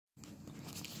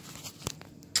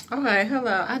Okay,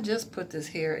 hello. I just put this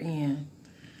hair in.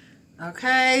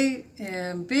 Okay,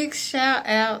 and big shout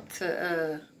out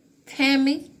to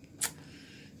Tammy.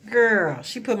 Girl,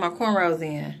 she put my cornrows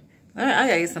in. I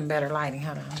gotta get some better lighting.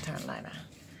 Hold on, I'm turning the light on.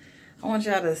 I want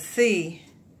y'all to see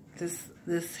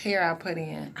this hair I put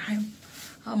in.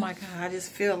 Oh my God, I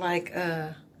just feel like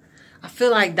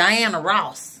Diana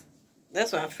Ross.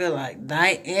 That's what I feel like.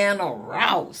 Diana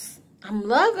Ross. I'm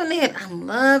loving it. I'm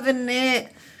loving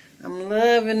it. I'm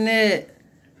loving it.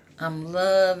 I'm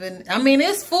loving. I mean,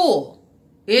 it's full.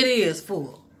 It is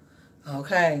full.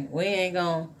 Okay, we ain't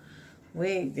gonna.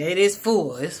 It is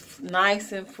full. It's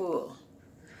nice and full.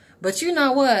 But you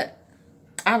know what?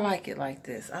 I like it like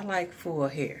this. I like full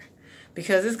hair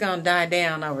because it's gonna die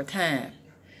down over time.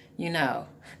 You know.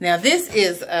 Now this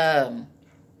is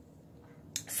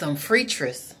some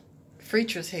freetress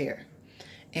hair,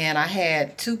 and I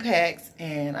had 2 packs,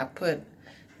 and I put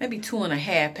maybe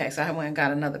 2.5 packs. I went and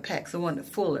got another pack, so I wanted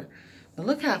fuller. But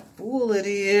look how full it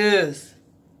is.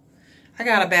 I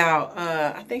got about,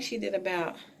 I think she did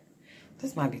about,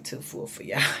 this might be too full for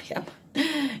y'all.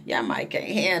 Y'all might can't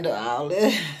handle all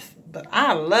this. But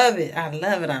I love it. I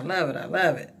love it. I love it. I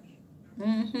love it.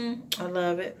 I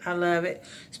love it. I love it.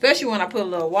 Especially when I put a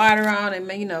little water on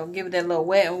it, you know, give it that little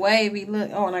wet and wavy look.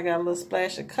 Oh, and I got a little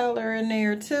splash of color in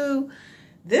there too.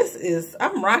 This is,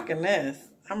 I'm rocking this.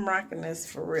 I'm rocking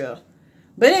this for real.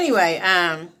 But anyway,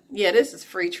 yeah, this is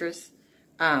freetress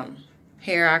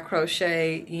hair I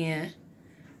crocheted in.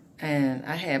 And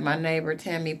I had my neighbor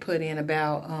Tammy put in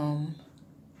about, how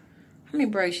many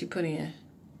braids she put in?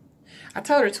 I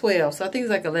told her 12, so I think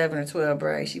it's like 11 or 12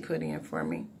 braids she put in for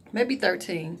me. Maybe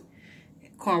 13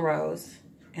 cornrows.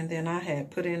 And then I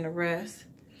had put in the rest.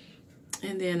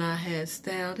 And then I had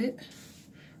styled it.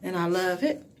 And I love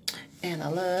it. And I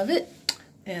love it.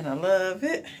 And I love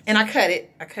it. And I cut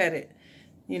it. I cut it.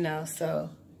 You know, so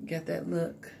get that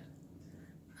look.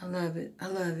 I love it. I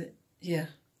love it. Yeah.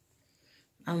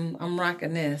 I'm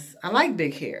rocking this. I like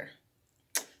big hair.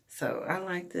 So I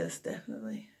like this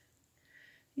definitely.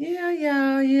 Yeah,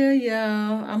 y'all. Yeah,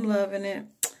 y'all. I'm loving it.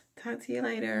 Talk to you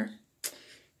later.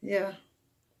 Yeah.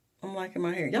 I'm liking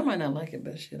my hair. Y'all might not like it,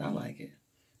 but shit, I like it.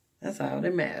 That's all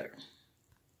that matters.